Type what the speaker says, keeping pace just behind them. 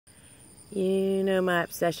You know my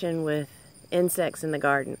obsession with insects in the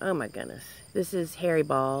garden. Oh my goodness. This is hairy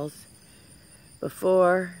balls.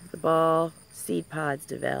 Before the ball seed pods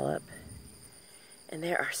develop. And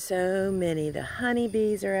there are so many. The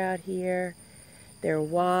honeybees are out here. There are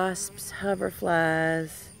wasps,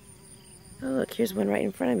 hoverflies. Oh look, here's one right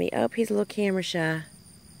in front of me. Oh, he's a little camera shy.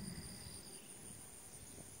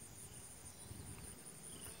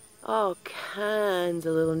 All kinds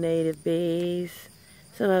of little native bees.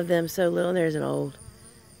 Some of them so little. And there's an old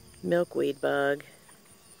milkweed bug.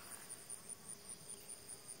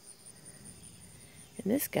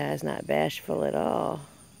 And this guy's not bashful at all.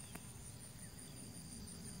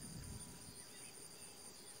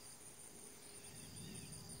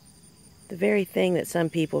 The very thing that some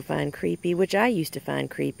people find creepy, which I used to find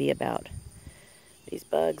creepy about these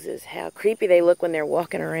bugs, is how creepy they look when they're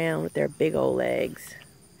walking around with their big old legs.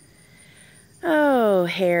 Oh,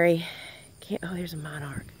 Harry. Oh, there's a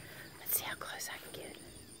monarch. Let's see how close I can get.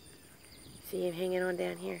 See him hanging on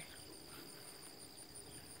down here?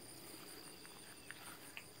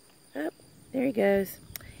 Oh, there he goes.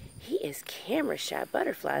 He is camera shy.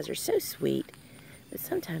 Butterflies are so sweet, but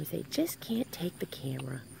sometimes they just can't take the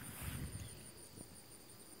camera.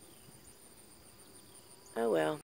 Oh well.